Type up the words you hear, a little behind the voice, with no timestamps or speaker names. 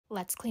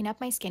Let's clean up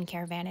my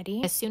skincare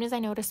vanity. As soon as I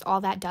noticed all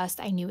that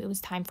dust, I knew it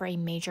was time for a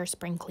major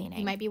spring cleaning.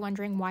 You might be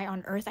wondering why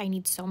on earth I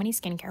need so many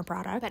skincare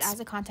products, but as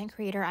a content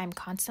creator, I'm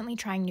constantly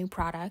trying new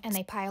products and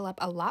they pile up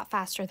a lot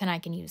faster than I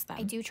can use them.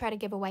 I do try to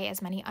give away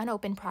as many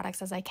unopened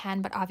products as I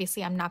can, but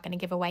obviously I'm not going to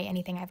give away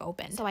anything I've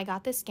opened. So I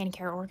got this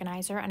skincare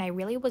organizer and I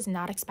really was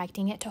not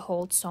expecting it to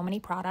hold so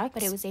many products,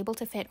 but it was able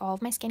to fit all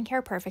of my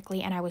skincare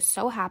perfectly and I was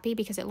so happy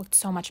because it looked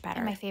so much better.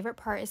 And my favorite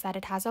part is that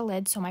it has a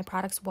lid so my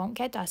products won't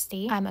get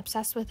dusty. I'm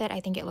obsessed with it. I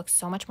think it looks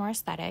so much more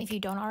aesthetic. If you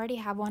don't already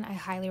have one, I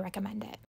highly recommend it.